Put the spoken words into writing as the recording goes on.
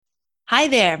Hi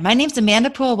there, my name's Amanda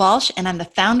Poole-Walsh, and I'm the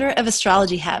founder of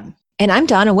Astrology Hub. And I'm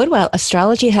Donna Woodwell,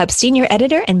 Astrology Hub Senior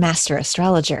Editor and Master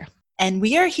Astrologer. And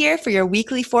we are here for your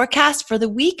weekly forecast for the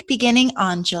week beginning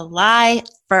on July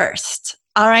 1st.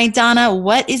 All right, Donna,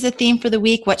 what is the theme for the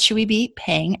week? What should we be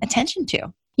paying attention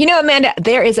to? You know, Amanda,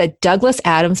 there is a Douglas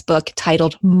Adams book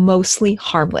titled Mostly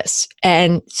Harmless.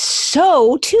 And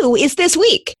so, too, is this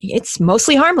week. It's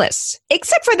mostly harmless,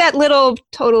 except for that little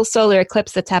total solar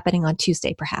eclipse that's happening on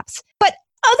Tuesday, perhaps. But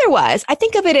otherwise, I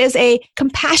think of it as a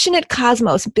compassionate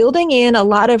cosmos building in a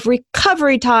lot of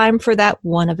recovery time for that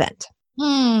one event.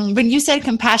 When you said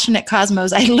compassionate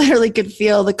cosmos, I literally could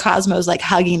feel the cosmos like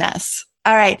hugging us.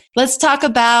 All right, let's talk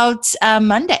about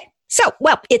Monday. So,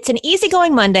 it's an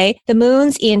easygoing Monday. The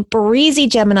moon's in breezy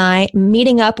Gemini,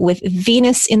 meeting up with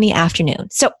Venus in the afternoon.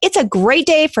 So it's a great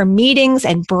day for meetings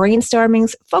and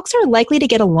brainstormings. Folks are likely to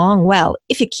get along well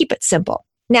if you keep it simple.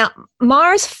 Now,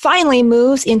 Mars finally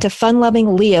moves into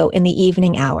fun-loving Leo in the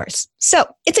evening hours. So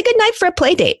it's a good night for a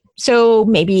play date. So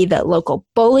maybe the local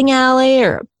bowling alley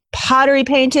or pottery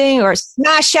painting or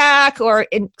smash shack or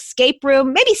an escape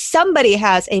room. Maybe somebody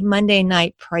has a Monday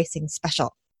night pricing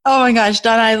special. Oh my gosh,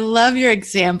 Donna, I love your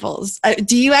examples.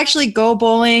 Do you actually go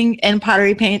bowling and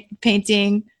pottery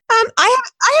painting? I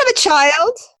have a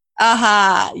child.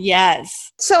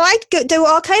 Yes. So I do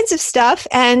all kinds of stuff.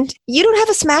 And you don't have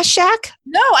a smash shack?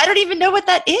 No, I don't even know what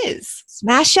that is.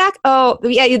 Smash shack? Oh,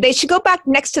 yeah, they should go back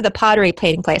next to the pottery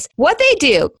painting place. What they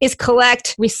do is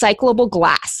collect recyclable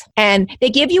glass. And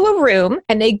they give you a room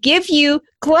and they give you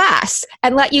glass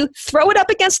and let you throw it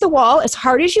up against the wall as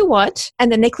hard as you want.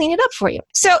 And then they clean it up for you.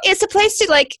 So it's a place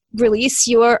to release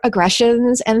your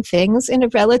aggressions and things in a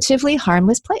relatively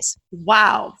harmless place.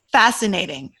 Wow.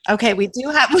 Fascinating. Okay, we do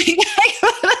have,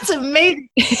 that's amazing.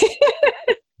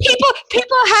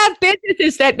 People have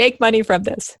businesses that make money from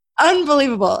this.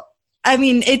 Unbelievable. I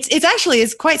mean,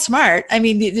 it's quite smart. I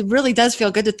mean, it really does feel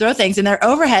good to throw things, and their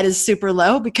overhead is super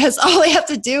low because all they have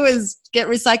to do is get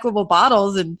recyclable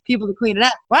bottles and people to clean it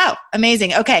up. Wow.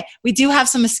 Amazing. Okay. We do have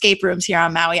some escape rooms here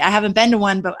on Maui. I haven't been to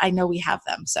one, but I know we have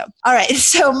them. So, all right.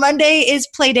 So Monday is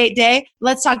Playdate Day.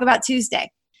 Let's talk about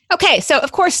Tuesday. Okay, so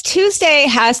of course, Tuesday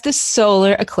has the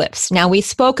solar eclipse. Now, we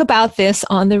spoke about this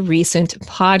on the recent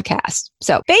podcast.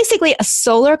 So basically, a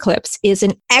solar eclipse is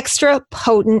an extra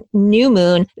potent new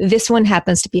moon. This one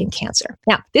happens to be in Cancer.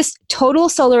 Now, this total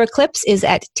solar eclipse is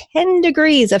at 10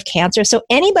 degrees of Cancer. So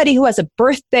anybody who has a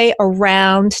birthday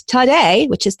around today,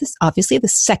 which is obviously the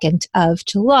 2nd of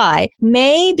July,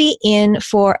 may be in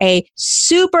for a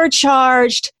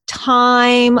supercharged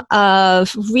time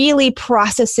of really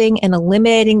processing and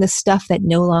eliminating the stuff that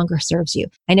no longer serves you.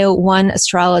 I know one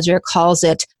astrologer calls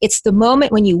it's the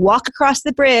moment when you walk across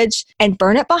the bridge and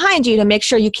burn it behind you to make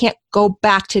sure you can't go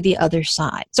back to the other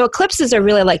side. So eclipses are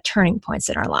really like turning points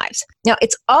in our lives. Now,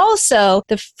 it's also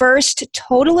the first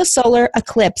total solar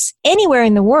eclipse anywhere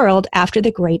in the world after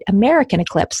the Great American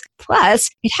Eclipse. Plus,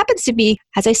 it happens to be,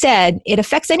 as I said, it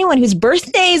affects anyone whose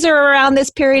birthdays are around this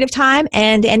period of time,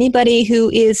 and anybody who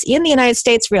is in the United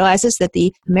States realizes that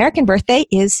the American birthday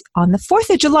is on the 4th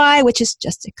of July, which is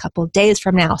just a couple days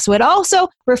from now. So it also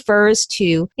refers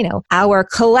to, our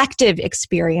collective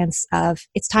experience of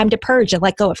it's time to purge and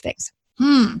let go of things.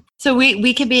 So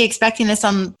we could be expecting this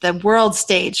on the world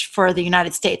stage for the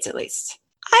United States, at least.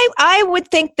 I would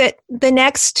think that the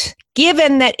next,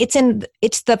 given that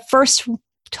it's the first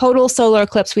total solar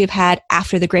eclipse we've had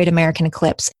after the Great American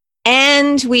Eclipse,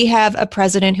 and we have a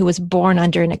president who was born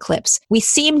under an eclipse. We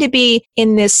seem to be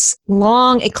in this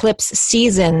long eclipse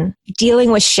season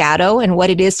dealing with shadow and what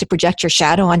it is to project your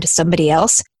shadow onto somebody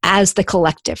else as the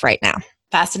collective right now.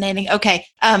 Fascinating. Okay.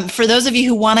 For those of you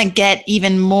who want to get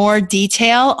even more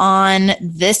detail on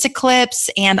this eclipse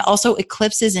and also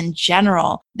eclipses in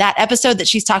general, that episode that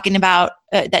she's talking about,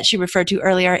 that she referred to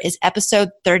earlier, is episode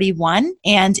 31.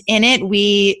 And in it,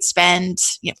 we spend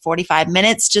 45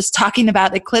 minutes just talking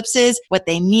about eclipses, what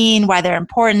they mean, why they're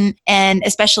important, and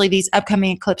especially these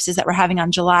upcoming eclipses that we're having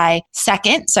on July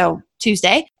 2nd. So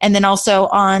Tuesday. And then also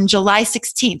on July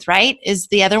 16th, right? Is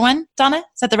the other one, Donna?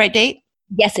 Is that the right date?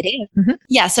 Yes, it is. Mm-hmm.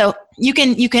 Yeah, so you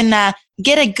can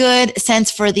get a good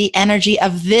sense for the energy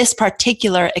of this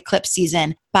particular eclipse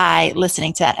season by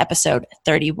listening to that episode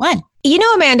 31. You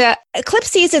know, Amanda, eclipse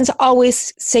seasons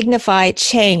always signify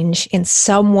change in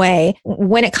some way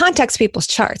when it contacts people's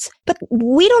charts. But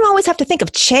we don't always have to think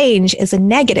of change as a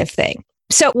negative thing.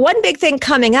 So one big thing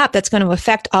coming up that's going to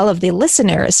affect all of the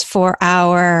listeners for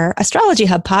our Astrology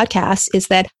Hub podcast is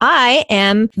that I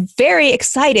am very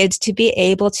excited to be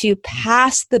able to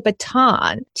pass the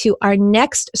baton to our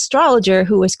next astrologer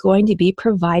who is going to be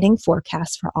providing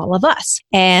forecasts for all of us.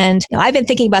 And I've been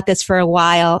thinking about this for a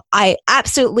while. I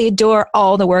absolutely adore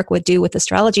all the work we do with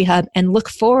Astrology Hub and look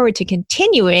forward to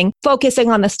continuing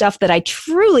focusing on the stuff that I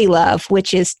truly love,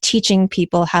 which is teaching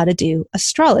people how to do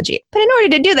astrology. But in order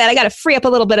to do that, I got to free up a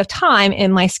little bit of time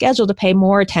in my schedule to pay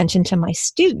more attention to my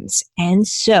students. And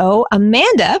so,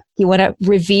 Amanda, you want to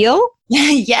reveal?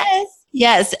 Yes.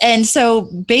 Yes. And so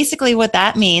basically what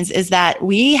that means is that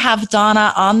we have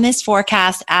Donna on this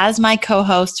forecast as my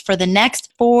co-host for the next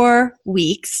 4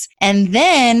 weeks. And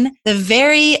then the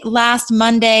very last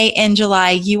Monday in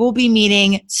July, you will be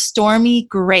meeting Stormy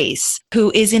Grace,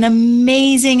 who is an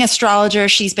amazing astrologer.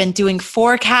 She's been doing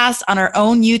forecasts on her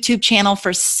own YouTube channel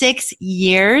for 6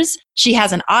 years. She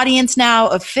has an audience now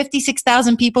of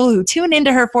 56,000 people who tune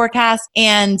into her forecast,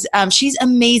 and she's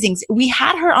amazing. We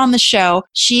had her on the show.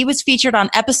 She was featured on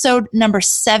episode number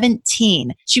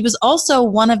 17. She was also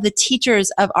one of the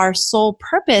teachers of our Soul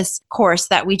Purpose course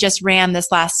that we just ran this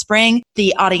last spring.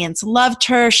 The audience loved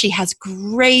her. She has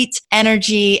great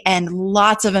energy and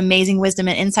lots of amazing wisdom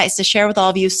and insights to share with all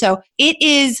of you. So it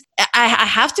is, I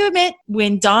have to admit,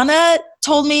 when Donna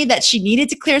told me that she needed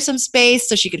to clear some space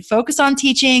so she could focus on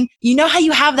teaching. You know how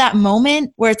you have that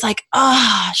moment where it's like,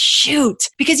 shoot,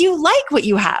 because you like what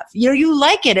you have. You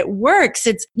like it. It works.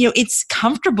 It's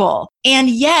comfortable. And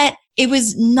yet it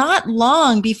was not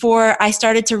long before I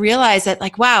started to realize that,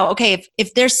 like, wow, okay,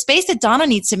 if there's space that Donna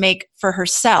needs to make for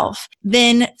herself,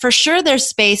 then for sure there's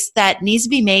space that needs to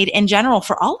be made in general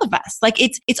for all of us. Like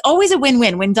it's always a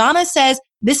win-win. When Donna says,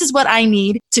 this is what I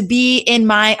need to be in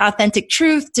my authentic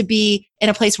truth, to be in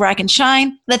a place where I can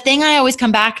shine. The thing I always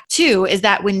come back to is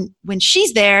that when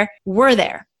she's there, we're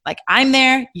there. Like I'm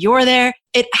there, you're there.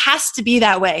 It has to be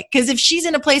that way. Because if she's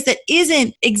in a place that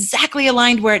isn't exactly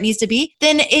aligned where it needs to be,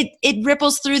 then it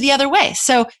ripples through the other way.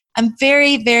 So I'm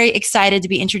very, very excited to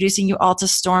be introducing you all to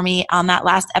Stormy on that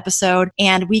last episode.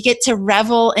 And we get to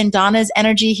revel in Donna's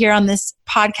energy here on this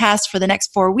podcast for the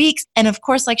next 4 weeks. And of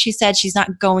course, like she said, she's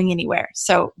not going anywhere.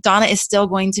 So Donna is still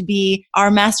going to be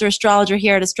our master astrologer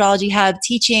here at Astrology Hub,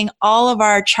 teaching all of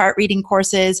our chart reading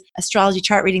courses, astrology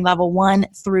chart reading level 1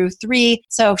 through 3.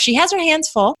 So she has her hands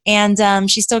full, and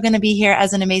she's still going to be here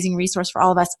as an amazing resource for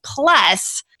all of us.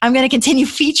 Plus, I'm going to continue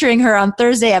featuring her on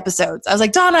Thursday episodes. I was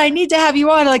like, Donna, I need to have you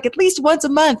on like at least once a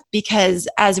month, because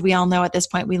as we all know at this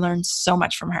point, we learned so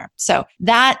much from her. So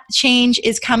that change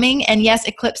is coming. And yes,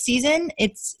 eclipse season,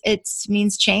 it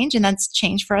means change, and that's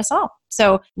change for us all.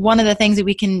 So one of the things that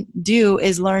we can do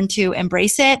is learn to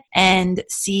embrace it and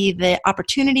see the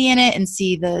opportunity in it and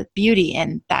see the beauty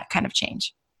in that kind of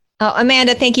change. Oh,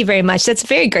 Amanda, thank you very much. That's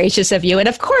very gracious of you. And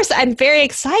of course, I'm very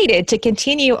excited to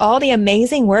continue all the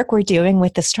amazing work we're doing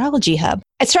with Astrology Hub.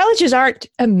 Astrologers aren't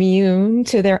immune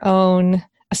to their own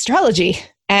astrology.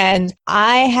 And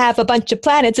I have a bunch of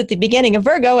planets at the beginning of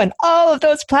Virgo, and all of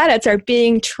those planets are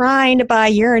being trined by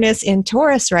Uranus in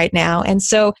Taurus right now. And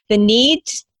so the need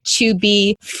to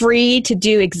be free to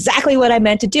do exactly what I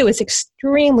meant to do is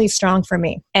extremely strong for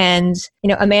me. And,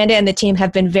 Amanda and the team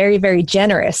have been very, very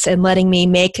generous in letting me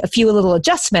make a few little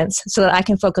adjustments so that I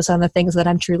can focus on the things that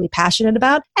I'm truly passionate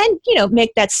about and,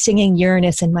 make that singing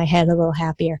Uranus in my head a little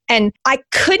happier. And I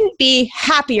couldn't be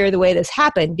happier the way this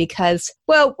happened because,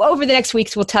 well, over the next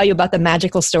weeks, we'll tell you about the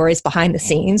magical stories behind the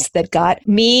scenes that got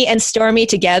me and Stormy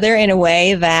together in a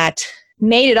way that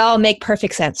made it all make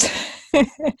perfect sense.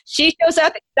 She shows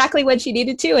up exactly when she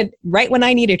needed to and right when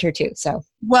I needed her to. So,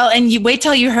 well, and you wait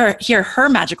till you hear her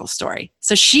magical story.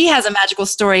 So she has a magical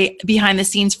story behind the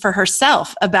scenes for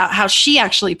herself about how she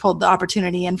actually pulled the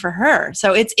opportunity in for her.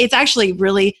 So it's actually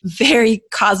really very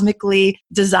cosmically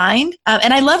designed.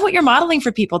 And I love what you're modeling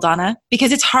for people, Donna,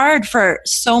 because it's hard for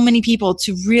so many people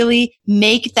to really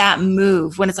make that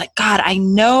move when it's like, God, I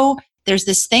know there's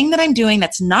this thing that I'm doing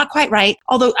that's not quite right.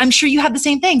 Although I'm sure you have the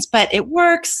same things, but it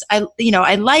works. I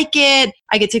like it.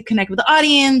 I get to connect with the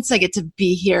audience. I get to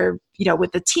be here,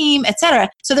 with the team, etc.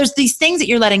 So there's these things that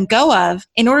you're letting go of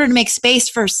in order to make space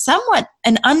for somewhat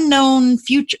an unknown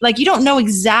future. Like you don't know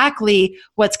exactly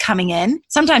what's coming in.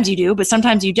 Sometimes you do, but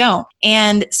sometimes you don't.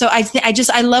 And so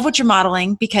I love what you're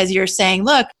modeling, because you're saying,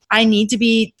 look, I need to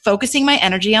be focusing my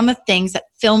energy on the things that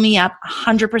fill me up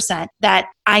 100%, that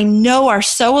I know are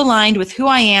so aligned with who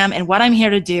I am and what I'm here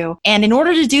to do. And in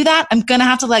order to do that, I'm going to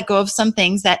have to let go of some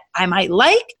things that I might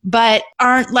like, but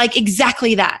aren't like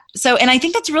exactly that. So, and I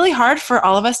think that's really hard for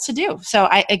all of us to do. So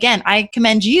I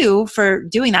commend you for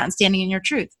doing that and standing in your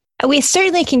truth. We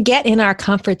certainly can get in our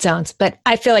comfort zones, but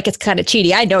I feel like it's kind of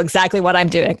cheaty. I know exactly what I'm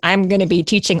doing. I'm going to be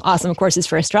teaching awesome courses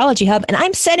for Astrology Hub, and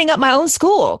I'm setting up my own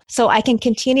school so I can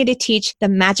continue to teach the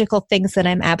magical things that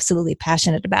I'm absolutely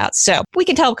passionate about. So we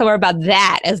can talk more about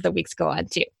that as the weeks go on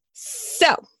too.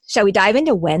 So shall we dive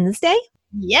into Wednesday?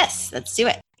 Yes, let's do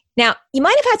it. Now, you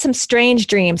might have had some strange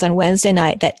dreams on Wednesday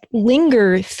night that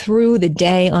linger through the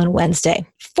day on Wednesday.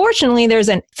 Fortunately, there's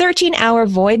a 13-hour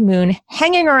void moon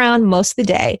hanging around most of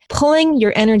the day, pulling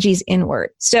your energies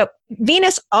inward. So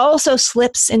Venus also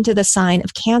slips into the sign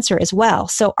of Cancer as well.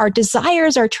 So our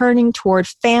desires are turning toward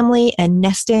family and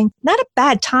nesting. Not a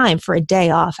bad time for a day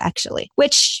off, actually,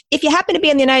 which if you happen to be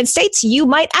in the United States, you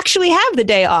might actually have the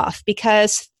day off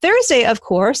because Thursday, of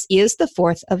course, is the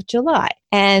 4th of July.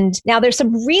 And now there's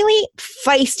some really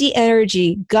feisty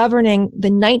energy governing the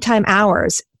nighttime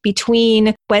hours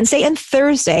between Wednesday and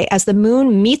Thursday as the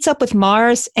moon meets up with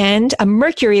Mars and a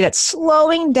Mercury that's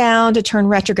slowing down to turn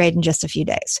retrograde in just a few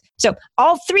days. So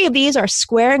all three of these are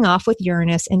squaring off with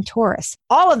Uranus and Taurus.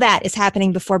 All of that is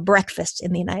happening before breakfast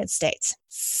in the United States.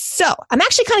 So I'm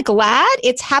actually kind of glad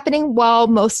it's happening while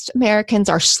most Americans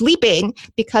are sleeping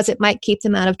because it might keep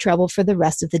them out of trouble for the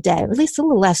rest of the day, or at least a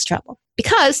little less trouble.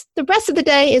 Because the rest of the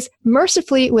day is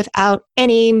mercifully without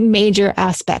any major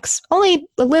aspects. Only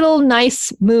a little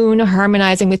nice moon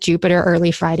harmonizing with Jupiter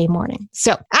early Friday morning.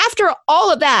 So after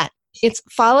all of that, it's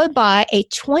followed by a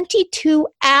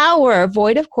 22-hour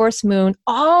void of course moon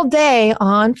all day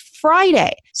on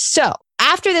Friday. So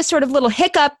after this sort of little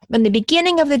hiccup in the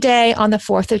beginning of the day on the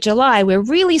 4th of July, we're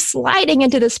really sliding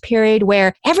into this period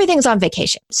where everything's on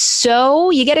vacation. So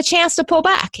you get a chance to pull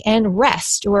back and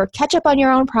rest or catch up on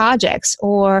your own projects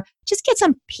or just get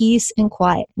some peace and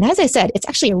quiet. And as I said, it's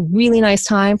actually a really nice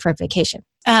time for a vacation.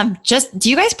 Do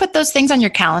you guys put those things on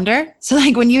your calendar? So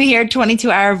like when you hear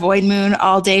 22-hour void moon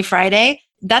all day Friday,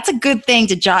 that's a good thing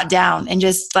to jot down and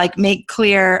just like make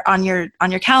clear on your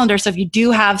calendar. So if you do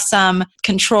have some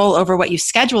control over what you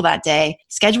schedule that day,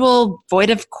 schedule void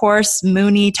of course,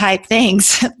 moony type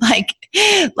things like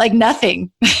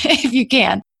nothing if you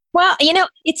can. Well,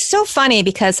 it's so funny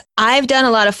because I've done a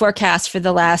lot of forecasts for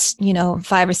the last,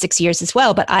 5 or 6 years as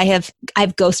well, but I've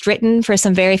ghostwritten for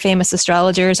some very famous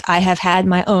astrologers. I have had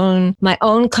my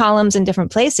own columns in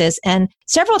different places. And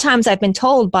several times I've been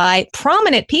told by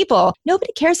prominent people,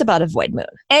 nobody cares about a void moon.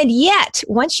 And yet,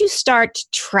 once you start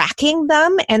tracking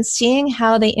them and seeing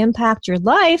how they impact your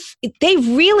life, they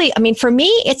really, for me,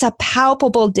 it's a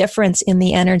palpable difference in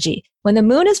the energy. When the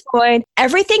moon is void,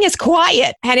 everything is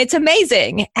quiet and it's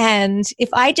amazing. And if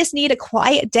I just need a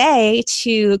quiet day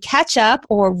to catch up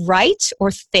or write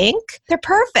or think, they're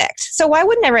perfect. So why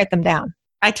wouldn't I write them down?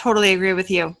 I totally agree with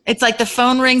you. It's like the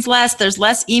phone rings less, there's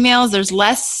less emails, there's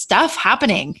less stuff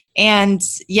happening. And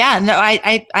yeah, no,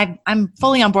 I'm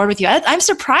fully on board with you. I'm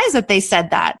surprised that they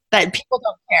said that people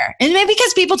don't care. And maybe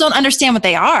because people don't understand what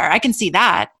they are. I can see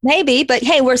that. Maybe, but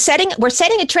hey, we're setting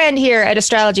a trend here at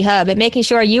Astrology Hub and making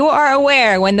sure you are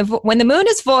aware when the moon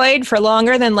is void for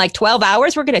longer than like 12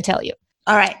 hours, we're going to tell you.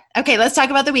 All right. Okay, let's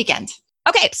talk about the weekend.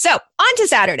 Okay, so on to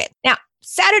Saturday. Now,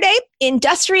 Saturday,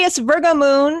 industrious Virgo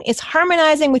moon is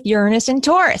harmonizing with Uranus and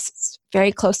Taurus. It's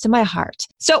very close to my heart.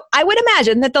 So I would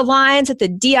imagine that the lines at the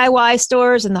DIY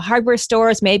stores and the hardware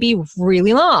stores may be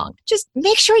really long. Just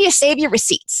make sure you save your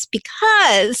receipts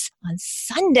because on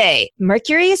Sunday,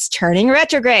 Mercury is turning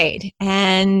retrograde.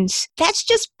 And that's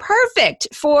just perfect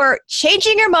for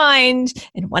changing your mind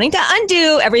and wanting to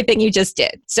undo everything you just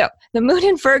did. So the moon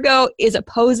in Virgo is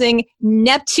opposing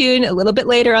Neptune a little bit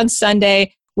later on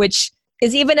Sunday, which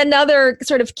is even another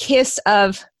sort of kiss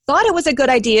of thought it was a good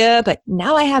idea, but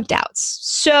now I have doubts.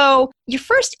 So your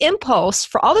first impulse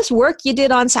for all this work you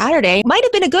did on Saturday might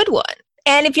have been a good one.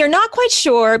 And if you're not quite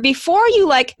sure, before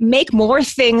you make more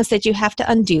things that you have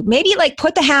to undo, maybe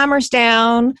put the hammers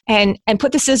down and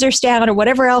put the scissors down or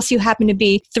whatever else you happen to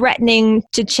be threatening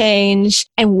to change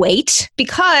and wait.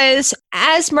 Because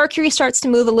as Mercury starts to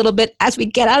move a little bit, as we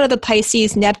get out of the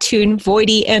Pisces, Neptune,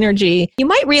 voidy energy, you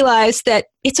might realize that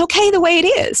it's okay the way it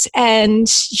is and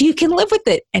you can live with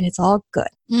it and it's all good.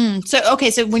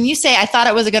 So when you say I thought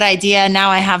it was a good idea, now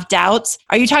I have doubts,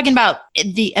 are you talking about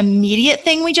the immediate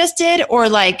thing we just did? Or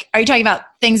are you talking about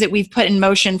things that we've put in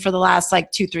motion for the last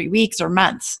 2-3 weeks or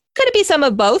months? Could it be some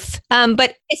of both?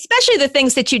 But especially the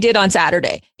things that you did on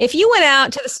Saturday. If you went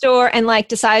out to the store and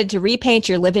decided to repaint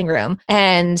your living room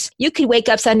and you could wake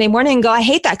up Sunday morning and go, I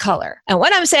hate that color. And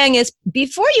what I'm saying is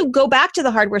before you go back to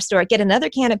the hardware store, get another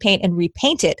can of paint and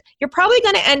repaint it, you're probably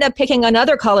going to end up picking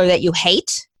another color that you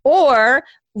hate or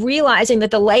realizing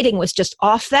that the lighting was just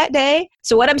off that day.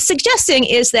 So what I'm suggesting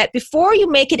is that before you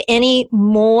make it any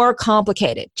more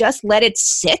complicated, just let it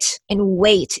sit and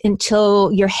wait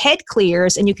until your head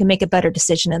clears and you can make a better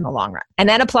decision in the long run. And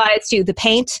that applies to the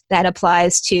paint, that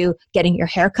applies to getting your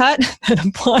hair cut, that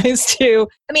applies to,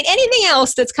 anything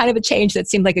else that's kind of a change that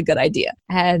seemed like a good idea.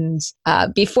 And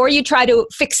before you try to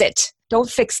fix it, don't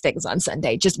fix things on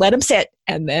Sunday. Just let them sit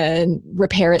and then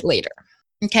repair it later.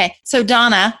 Okay. So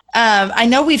Donna, I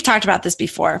know we've talked about this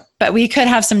before, but we could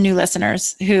have some new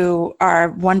listeners who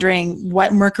are wondering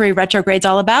what Mercury retrograde's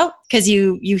all about, because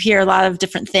you hear a lot of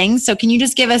different things. So can you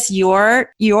just give us your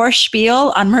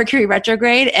spiel on Mercury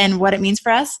retrograde and what it means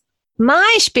for us?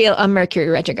 My spiel on Mercury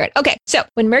retrograde. Okay, so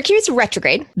when Mercury is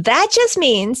retrograde, that just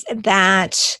means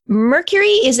that Mercury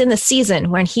is in the season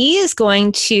when he is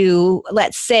going to,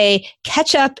 let's say,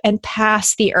 catch up and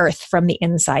pass the Earth from the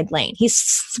inside lane.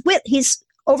 He's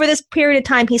over this period of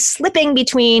time, he's slipping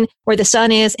between where the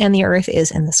sun is and the Earth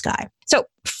is in the sky. So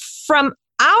from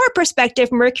our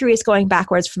perspective, Mercury is going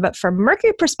backwards, but from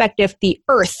Mercury perspective, the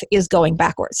Earth is going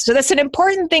backwards. So that's an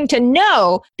important thing to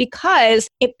know, because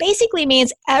it basically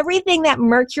means everything that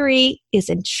Mercury is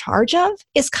in charge of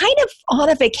is kind of on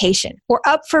a vacation or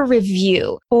up for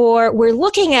review, or we're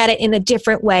looking at it in a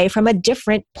different way from a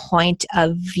different point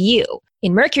of view.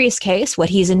 In Mercury's case, what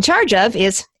he's in charge of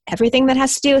is everything that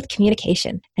has to do with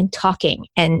communication and talking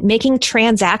and making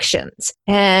transactions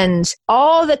and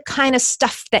all the kind of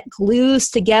stuff that glues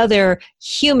together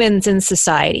humans in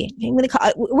society.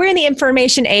 We're in the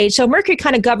information age, so Mercury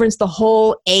kind of governs the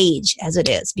whole age as it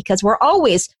is, because we're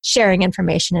always sharing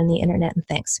information in the internet and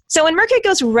things. So when Mercury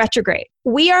goes retrograde,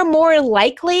 we are more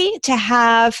likely to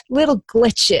have little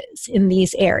glitches in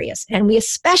these areas. And we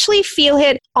especially feel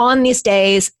it on these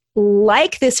days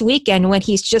like this weekend when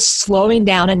he's just slowing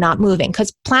down and not moving,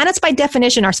 because planets by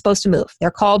definition are supposed to move.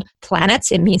 They're called planets.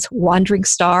 It means wandering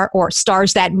star or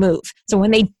stars that move. So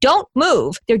when they don't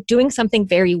move, they're doing something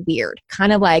very weird.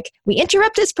 Kind of like, we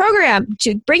interrupt this program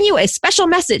to bring you a special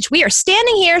message. We are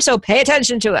standing here, so pay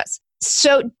attention to us.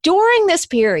 So during this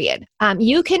period,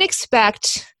 you can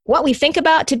expect what we think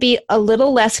about to be a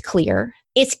little less clear.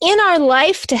 It's in our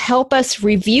life to help us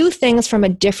review things from a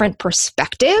different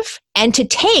perspective and to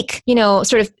take,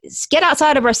 sort of get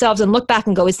outside of ourselves and look back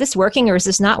and go, is this working or is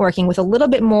this not working, with a little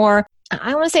bit more,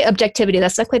 I want to say objectivity,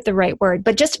 that's not quite the right word,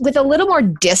 but just with a little more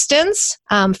distance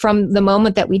from the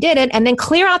moment that we did it, and then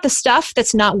clear out the stuff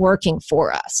that's not working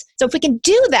for us. So if we can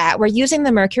do that, we're using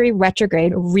the Mercury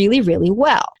retrograde really, really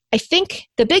well. I think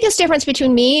the biggest difference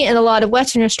between me and a lot of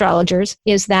Western astrologers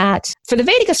is that for the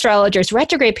Vedic astrologers,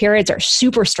 retrograde periods are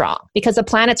super strong because the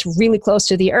planet's really close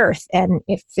to the Earth. And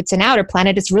if it's an outer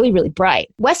planet, it's really, really bright.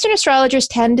 Western astrologers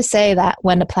tend to say that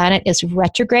when a planet is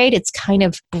retrograde, it's kind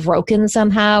of broken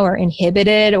somehow or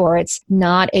inhibited, or it's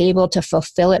not able to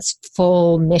fulfill its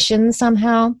full mission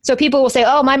somehow. So people will say,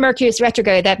 oh, my Mercury is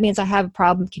retrograde. That means I have a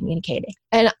problem communicating.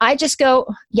 And I just go,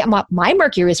 yeah, my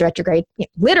Mercury is retrograde. Yeah,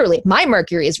 literally, my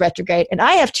Mercury is retrograde. And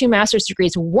I have 2 master's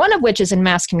degrees, one of which is in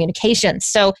mass communications.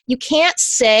 So you can't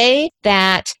say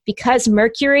that because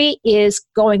Mercury is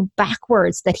going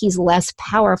backwards that he's less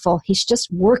powerful. He's just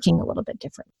working a little bit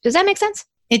different. Does that make sense?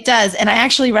 It does. And I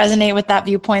actually resonate with that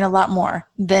viewpoint a lot more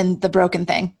than the broken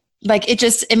thing. Like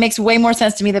it makes way more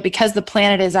sense to me that because the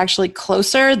planet is actually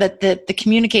closer, that the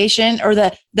communication or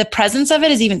the presence of it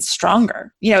is even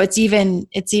stronger. It's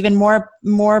even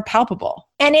more palpable.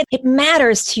 And it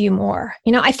matters to you more.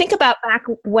 I think about back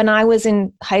when I was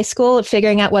in high school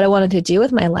figuring out what I wanted to do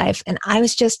with my life. And I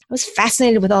was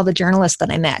fascinated with all the journalists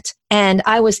that I met. And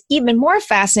I was even more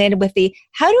fascinated with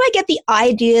how do I get the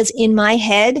ideas in my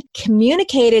head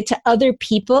communicated to other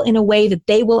people in a way that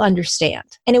they will understand?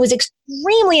 And it was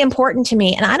extremely important to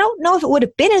me. And I don't know if it would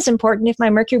have been as important if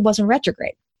my Mercury wasn't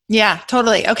retrograde. Yeah,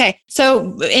 totally. Okay.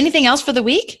 So anything else for the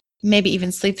week? Maybe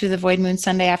even sleep through the void moon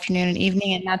Sunday afternoon and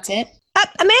evening, and that's it?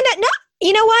 Amanda, no.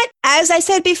 You know what? As I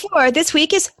said before, this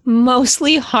week is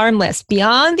mostly harmless.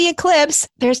 Beyond the eclipse,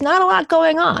 there's not a lot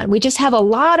going on. We just have a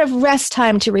lot of rest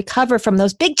time to recover from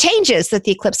those big changes that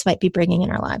the eclipse might be bringing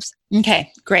in our lives.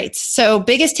 Okay, great. So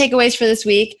biggest takeaways for this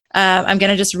week. I'm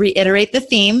going to just reiterate the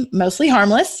theme, mostly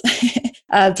harmless.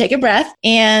 Take a breath.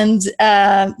 And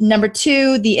number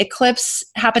 2, the eclipse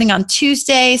happening on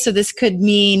Tuesday. So this could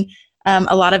mean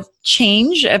a lot of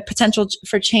change, a potential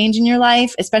for change in your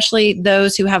life, especially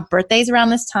those who have birthdays around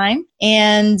this time.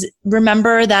 And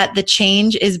remember that the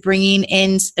change is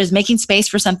making space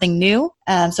for something new.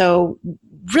 So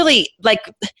really,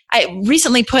 I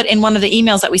recently put in one of the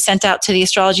emails that we sent out to the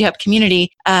Astrology Hub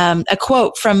community, a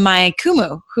quote from my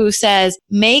Kumu, who says,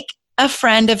 "Make a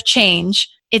friend of change.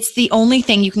 It's the only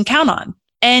thing you can count on."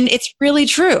 And it's really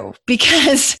true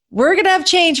because we're going to have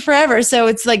change forever. So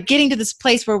it's like getting to this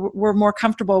place where we're more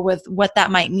comfortable with what that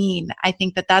might mean. I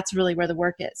think that that's really where the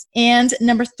work is. And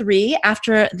number 3,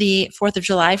 after the 4th of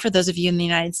July, for those of you in the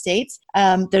United States,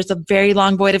 there's a very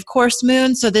long void of course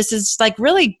moon. So this is like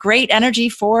really great energy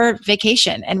for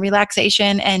vacation and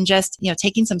relaxation and just,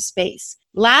 taking some space.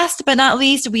 Last but not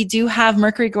least, we do have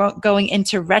Mercury going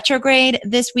into retrograde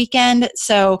this weekend.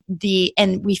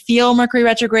 And we feel Mercury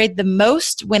retrograde the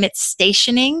most when it's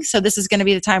stationing. So this is going to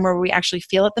be the time where we actually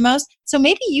feel it the most. So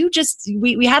maybe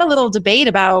we had a little debate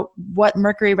about what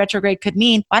Mercury retrograde could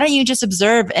mean. Why don't you just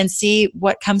observe and see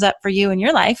what comes up for you in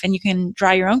your life, and you can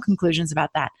draw your own conclusions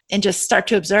about that and just start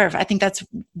to observe. I think that's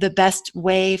the best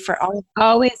way for all of us.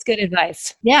 Always good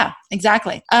advice. Yeah,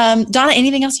 exactly. Donna,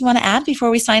 anything else you want to add before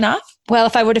we sign off? Well,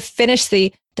 if I were to finish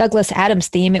the Douglas Adams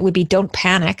theme, it would be don't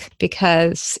panic,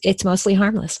 because it's mostly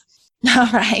harmless. All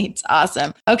right.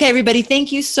 Awesome. Okay, everybody.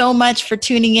 Thank you so much for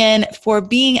tuning in, for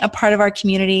being a part of our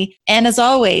community, and as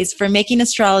always, for making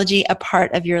astrology a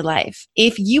part of your life.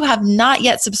 If you have not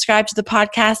yet subscribed to the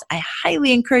podcast, I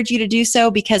highly encourage you to do so,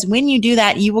 because when you do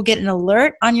that, you will get an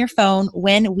alert on your phone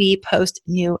when we post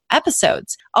new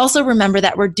episodes. Also, remember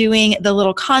that we're doing the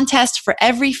little contest. For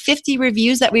every 50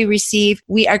 reviews that we receive,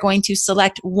 we are going to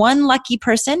select one lucky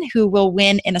person who will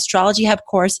win an Astrology Hub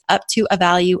course up to a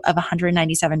value of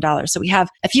 $197. So we have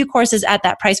a few courses at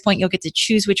that price point. You'll get to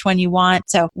choose which one you want.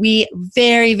 So we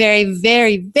very, very,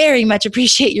 very, very much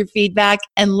appreciate your feedback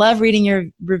and love reading your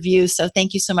reviews. So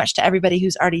thank you so much to everybody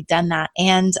who's already done that.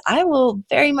 And I will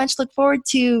very much look forward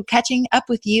to catching up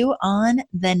with you on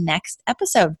the next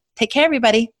episode. Take care,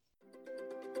 everybody.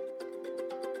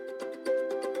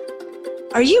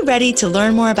 Are you ready to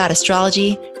learn more about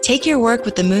astrology, take your work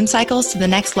with the moon cycles to the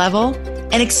next level,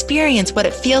 and experience what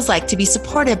it feels like to be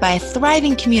supported by a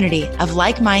thriving community of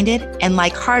like-minded and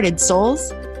like-hearted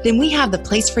souls? Then we have the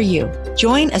place for you.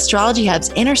 Join Astrology Hub's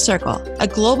Inner Circle, a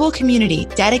global community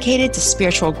dedicated to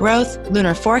spiritual growth,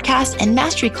 lunar forecasts, and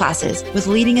mastery classes with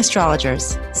leading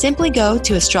astrologers. Simply go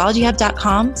to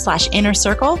astrologyhub.com/inner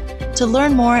circle to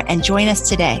learn more and join us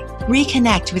today.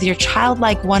 Reconnect with your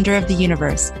childlike wonder of the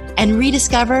universe and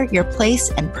rediscover your place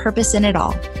and purpose in it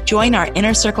all. Join our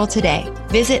Inner Circle today.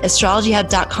 Visit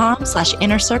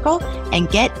astrologyhub.com/inner circle and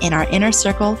get in our Inner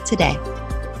Circle today.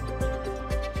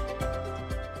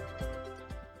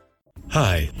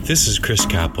 Hi, this is Chris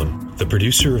Kaplan, the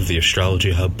producer of the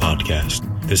Astrology Hub podcast.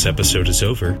 This episode is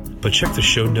over, but check the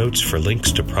show notes for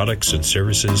links to products and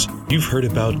services you've heard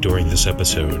about during this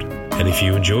episode. And if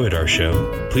you enjoyed our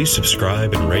show, please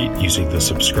subscribe and rate using the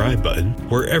subscribe button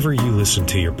wherever you listen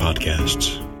to your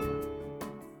podcasts.